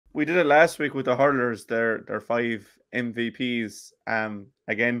we did it last week with the hurlers. Their five MVPs.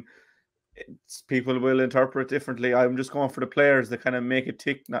 Again, people will interpret differently. I'm just going for the players that kind of make it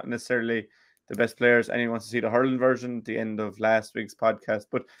tick, not necessarily the best players. Anyone wants to see the hurling version at the end of last week's podcast.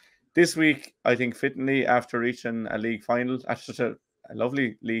 But this week, I think fittingly, after reaching a league final, after such a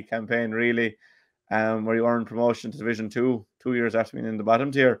lovely league campaign, really, where you earned promotion to Division 2, 2 years after being in the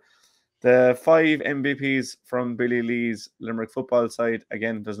bottom tier. The five MVPs from Billy Lee's Limerick football side.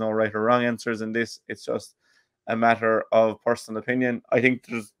 Again, there's no right or wrong answers in this. It's just a matter of personal opinion. I think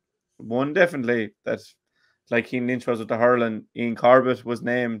there's one definitely that, like Keane Lynch was with the hurling, Ian Corbett was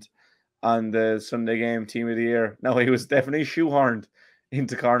named on the Sunday game team of the year. Now, he was definitely shoehorned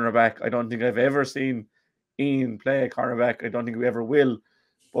into cornerback. I don't think I've ever seen Ian play a cornerback. I don't think we ever will.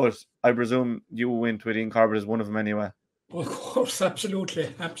 But I presume you went with Ian Corbett as one of them anyway. Of course,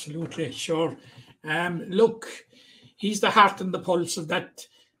 absolutely, sure. Look, he's the heart and the pulse of that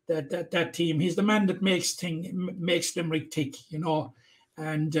team. He's the man that makes Limerick tick,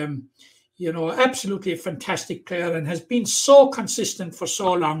 and absolutely a fantastic player and has been so consistent for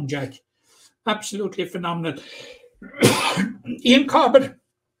so long, Jack. Absolutely phenomenal. Ian Corbett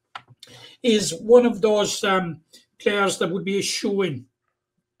is one of those players that would be a shoo-in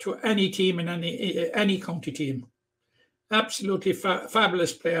to any team in any county team. Absolutely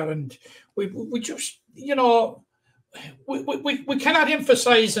fabulous player, and we just we cannot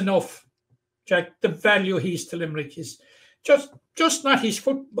emphasize enough, Jack, the value he's to Limerick. Is just not his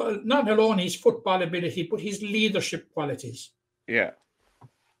football, not alone his football ability, but his leadership qualities. Yeah,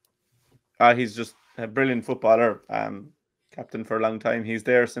 he's just a brilliant footballer. Captain for a long time. He's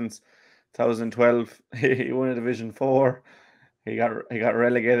there since 2012. He won a Division 4. He got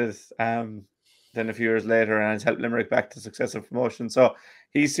relegated. Then a few years later, and has helped Limerick back to successive promotion. So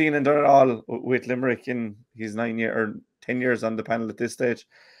he's seen and done it all with Limerick in his 10 years on the panel at this stage.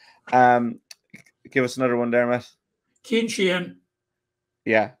 Give us another one there, Matt. Cian Sheehan.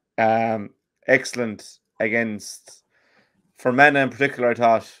 Yeah. Excellent against Fermanagh in particular. I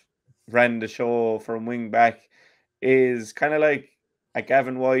thought ran the show from wing back. Is kind of like a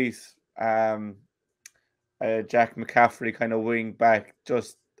Gavin White, Jack McCaffrey kind of wing back,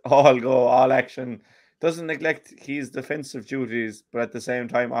 just all go, all action. Doesn't neglect his defensive duties, but at the same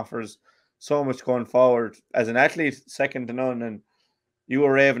time offers so much going forward. As an athlete, second to none. And you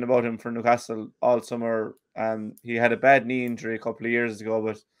were raving about him for Newcastle all summer. He had a bad knee injury a couple of years ago,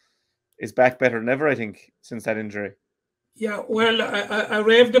 but is back better than ever, I think, since that injury. Yeah, well, I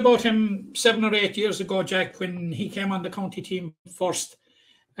raved about him 7 or 8 years ago, Jack, when he came on the county team first.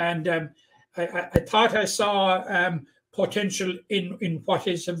 And I thought I saw potential in what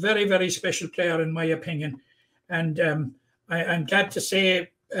is a very, very special player, in my opinion. And I'm glad to say,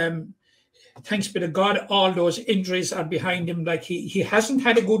 thanks be to God, all those injuries are behind him. Like he hasn't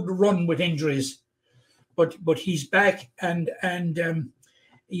had a good run with injuries, but he's back. And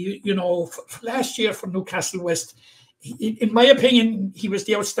last year for Newcastle West, in my opinion, he was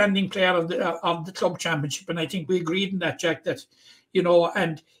the outstanding player of the club championship, and I think we agreed on that, Jack. That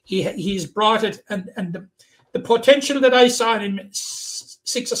and he's brought it, and the potential that I saw in him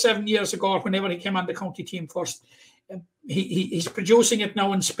 6 or 7 years ago, whenever he came on the county team first, he's producing it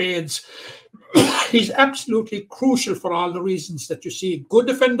now in spades. He's absolutely crucial for all the reasons that you see. Good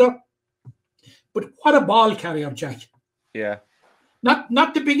defender, but what a ball carrier, Jack. Yeah,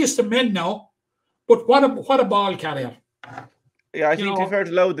 not the biggest of men now. But what a ball carrier. Yeah, I think to be fair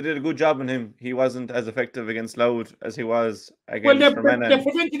to Louth, they did a good job on him. He wasn't as effective against Louth as he was against Fermanagh. They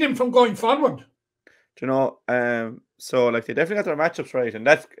prevented him from going forward. Do you know? So like they definitely got their matchups right, and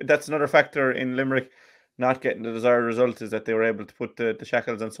that's another factor in Limerick not getting the desired result, is that they were able to put the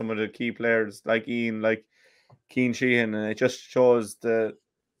shackles on some of the key players like Ian, like Cian Sheehan, and it just shows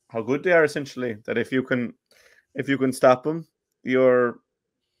how good they are essentially. That if you can stop them, you're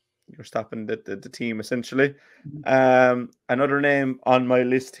stopping the team essentially. Another name on my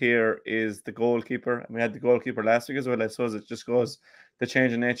list here is the goalkeeper, and we had the goalkeeper last week as well. I suppose it just goes the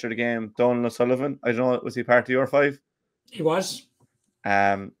change in nature of the game. Donald O'Sullivan, I don't know, was he part of your five? He was.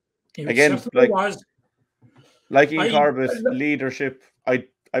 Again, like Ian Corbett, leadership.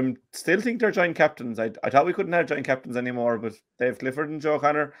 I'm still think they're joint captains. I thought we couldn't have joint captains anymore, but Dave Clifford and Joe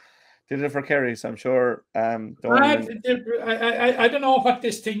Connor did it for Kerry, so I'm sure. I don't know what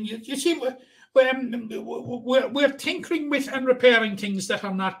this thing. You see, we're tinkering with and repairing things that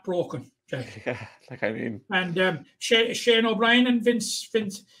are not broken. Yeah, and Shane O'Brien and Vince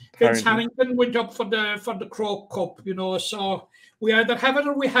Harrington went up for the Croke Cup. So we either have it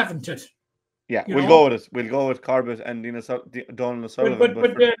or we haven't it. Yeah, You we'll know, go with it. We'll go with Corbett and Donald but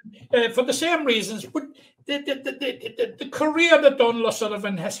O'Sullivan. for the same reasons. But the career that Donald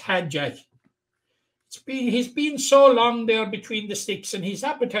O'Sullivan has had, Jack, he's been so long there between the sticks, and his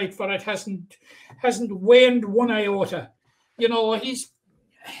appetite for it hasn't waned one iota. You know, his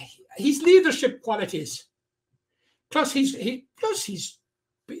leadership qualities, plus his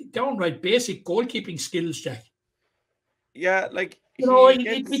downright basic goalkeeping skills, Jack. yeah, like You know, he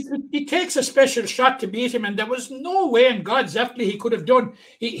gets. it takes a special shot to beat him, and there was no way in God's earthly he could have done.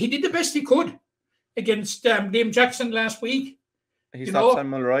 He did the best he could against Liam Jackson last week. He You stopped know, Sam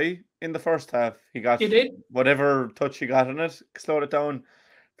Mulroy in the first half. He got he did. whatever touch he got on it, slowed it down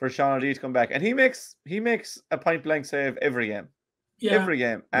for Sean O'D to come back, and he makes a point blank save every game, Yeah,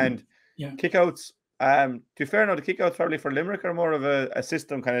 and yeah. kickouts. To be fair, now the kickouts probably for Limerick are more of a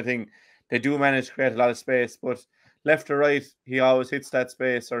system kind of thing. They do manage to create a lot of space, but left or right, he always hits that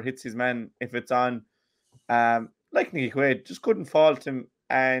space or hits his man if it's on. Like Nicky Quaid, just couldn't fault him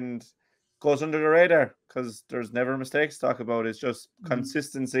and goes under the radar because there's never mistakes to talk about. It's just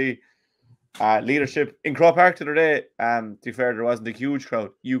consistency, leadership. In Crow Park today, to be fair, there wasn't a huge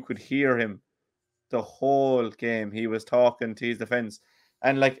crowd. You could hear him the whole game. He was talking to his defence.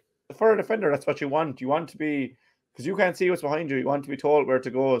 And like for a defender, that's what you want. You want to be, because you can't see what's behind you. You want to be told where to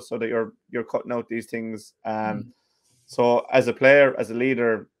go so that you're cutting out these things. So as a player, as a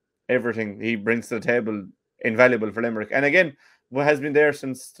leader, everything he brings to the table invaluable for Limerick. And again, what has been there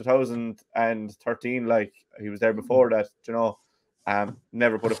since 2013, like he was there before that, you know,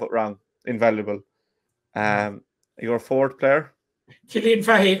 never put a foot wrong. Invaluable. Your fourth player? Cillian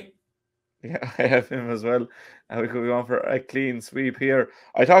Fahey. Yeah, I have him as well. We could be going for a clean sweep here.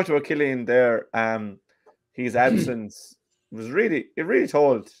 I talked about Cillian there. His absence was really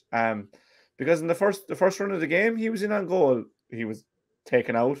told. Because in the first run of the game, he was in on goal. He was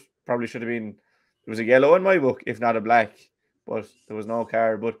taken out. Probably should have been. It was a yellow in my book, if not a black. But there was no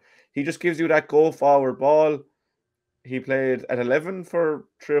card. But he just gives you that go forward ball. He played at 11 for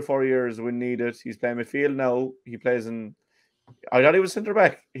 3 or 4 years when needed. He's playing midfield now. He plays in. I thought he was centre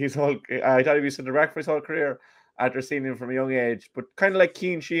back. I thought he'd be centre back for his whole career after seeing him from a young age. But kind of like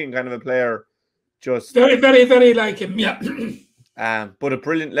Keane Sheehan, kind of a player. Just very, very, very like him. Yeah. But a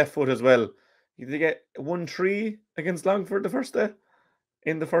brilliant left foot as well. Did they get 1-3 against Longford the first day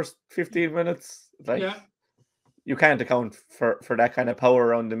in the first 15 minutes? Like, yeah. You can't account for that kind of power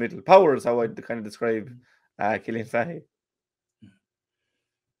around the middle. Power is how I'd kind of describe Cillian Fahey.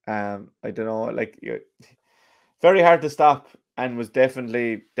 I don't know, like very hard to stop, and was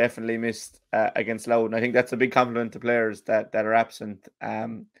definitely missed against Loudoun. I think that's a big compliment to players that are absent.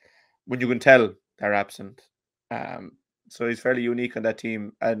 When you can tell they're absent. So he's fairly unique on that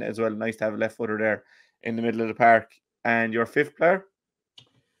team, and as well, nice to have a left footer there in the middle of the park. And your fifth player?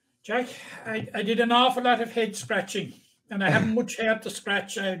 Jack, I did an awful lot of head scratching, and I haven't much hair to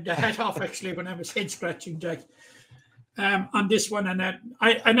scratch. I had the hat off actually when I was head scratching, Jack, on this one. And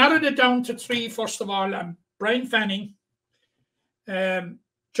I narrowed it down to 3, first of all. Brian Fanning,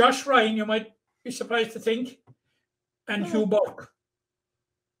 Josh Ryan, you might be surprised to think, and Hugh Burke.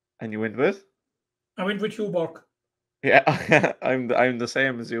 And you went with? I went with Hugh Burke. Yeah, I'm the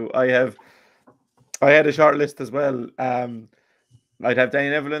same as you. I had a short list as well. I'd have Danny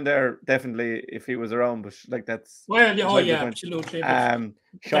Neville in there definitely if he was around, but like that's absolutely. Sean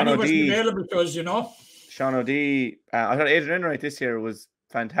Danny wasn't O'D available to us, you know. Sean O'D. I thought Adrian Enright this year was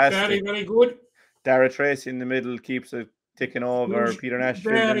fantastic. Very, very good. Dara Tracy in the middle keeps it ticking over. Peter Nash.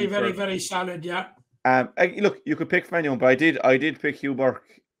 Very, very, very solid. Yeah. Look, you could pick from anyone, but I did pick Hugh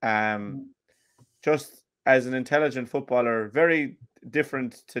Burke. Just as an intelligent footballer, very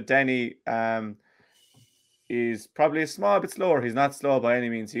different to Danny. Is probably a small bit slower. He's not slow by any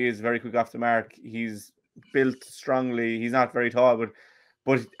means. He is very quick off the mark. He's built strongly. He's not very tall,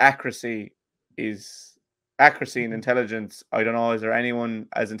 but accuracy and intelligence. I don't know. Is there anyone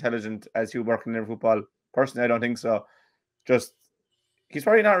as intelligent as Hugh Burke in their football? Personally, I don't think so. Just he's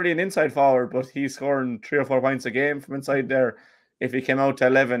probably not really an inside forward, but he's scoring 3 or 4 points a game from inside there. If he came out to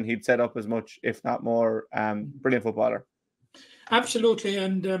 11, he'd set up as much, if not more. Brilliant footballer. Absolutely,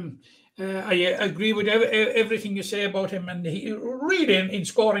 and I agree with everything you say about him. And he really, in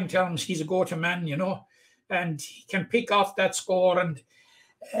scoring terms, he's a go-to man, you know, and he can pick off that score. And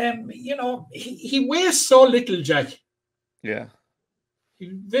you know, he wastes so little, Jack. Yeah,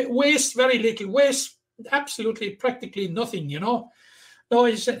 he wastes very little. Wastes absolutely practically nothing, you know. No,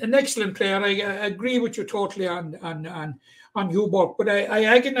 he's an excellent player. I agree with you totally on Hugh Burke, but I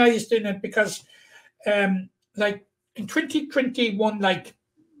agonized in it because, like in 2021, like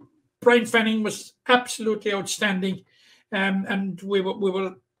Brian Fanning was absolutely outstanding, and we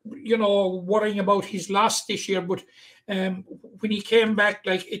were worrying about his loss this year, but when he came back,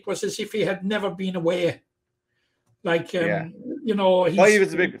 like, it was as if he had never been away. Like, Yeah. he's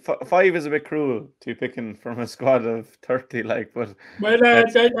 5 is a bit cruel to be picking from a squad of 30, like, but well.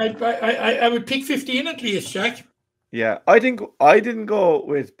 that's I would pick 15 at least, Jack. yeah. I think I didn't go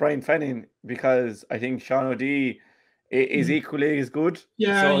with Brian Fenning because I think Sean O'Dea is equally as good.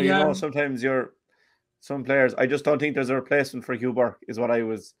 Yeah, So yeah. sometimes some players. I just don't think there's a replacement for Hugh Burke. Is what I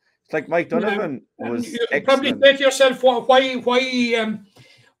was. It's like Mike Yeah, Donovan and was you probably excellent. say to yourself, why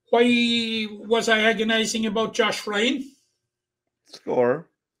was I agonizing about Josh Ryan? Score.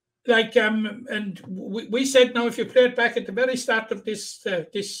 Like, and we said, now, if you play it back at the very start of this,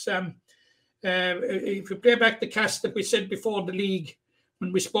 if you play back the cast that we said before the league,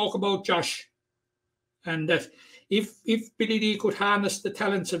 when we spoke about Josh, and that if Billy Lee could harness the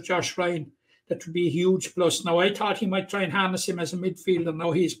talents of Josh Ryan, that would be a huge plus. Now, I thought he might try and harness him as a midfielder.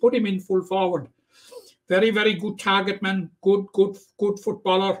 Now he's put him in full forward. Very, very good target man, good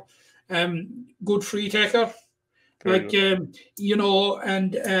footballer, good free taker. Very Like, good.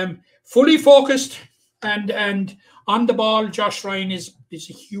 and fully focused and on the ball. Josh Ryan is a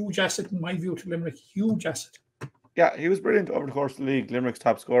huge asset in my view to Limerick. Huge asset. Yeah, he was brilliant over the course of the league. Limerick's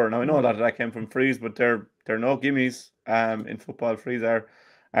top scorer. Now I know that came from frees, but they're no gimmies. In football, frees are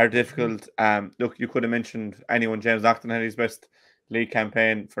difficult. Look, you could have mentioned anyone. James Naughton had his best league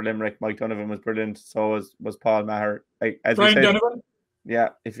campaign for Limerick. Mike Donovan was brilliant. So was Paul Maher. As we Brian said, Donovan. yeah,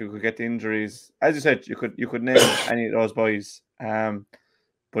 if you could get the injuries, as you said, you could name any of those boys.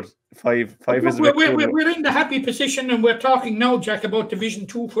 But five is a bit cruel. We're in the happy position, and we're talking now, Jack, about Division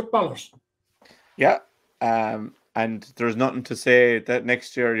 2 footballers. Yeah. And there's nothing to say that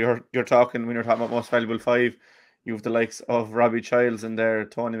next year you're talking, when you're talking about most valuable 5, you have the likes of Robbie Childs in there,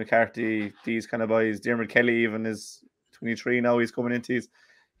 Tony McCarthy, these kind of boys. Dermot Kelly even is 23 now. He's coming into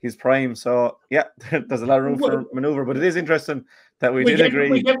his prime. So yeah, there's a lot of room for maneuver. But it is interesting that we did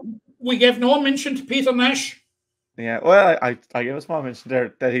agree. We gave no mention to Peter Nash. Yeah, well, I gave a small mention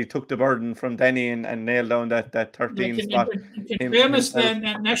there that he took the burden from Denny and nailed down that 13 spot. In fairness, then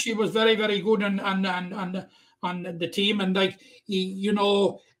Nash was very, very good on the team, and like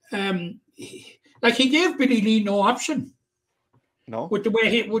he gave Billy Lee no option. No, with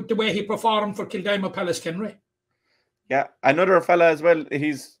the way he performed for Kildimo Palace Kenry. Yeah, another fella as well.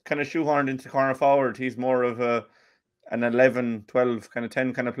 He's kind of shoehorned into corner forward. He's more of an 11, 12, kind of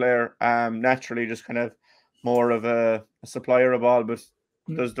 10 kind of player. Naturally, just kind of more of a supplier of ball, but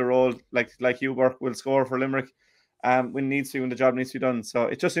does the role like Hugh Burke will score for Limerick when the job needs to be done. So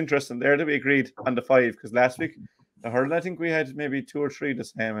it's just interesting there to be agreed on the 5, because last week the hurl, I think we had maybe 2 or 3 the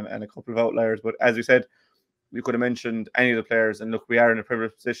same and a couple of outliers. But as we said, we could have mentioned any of the players, and look, we are in a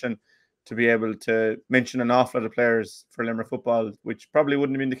privileged position to be able to mention an awful lot of players for Limerick football, which probably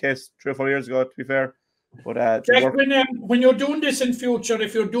wouldn't have been the case 3 or 4 years ago, to be fair. But Jack, when you're doing this in future,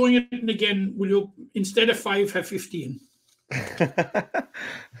 if you're doing it again, will you, instead of 5, have 15?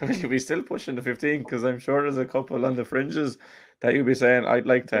 Will you be still pushing the 15? Because I'm sure there's a couple on the fringes that you'll be saying, I'd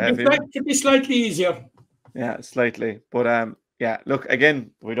like to have him. It could be slightly easier. Yeah, slightly. But yeah, look,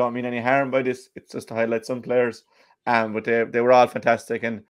 again, we don't mean any harm by this. It's just to highlight some players. But they were all fantastic. And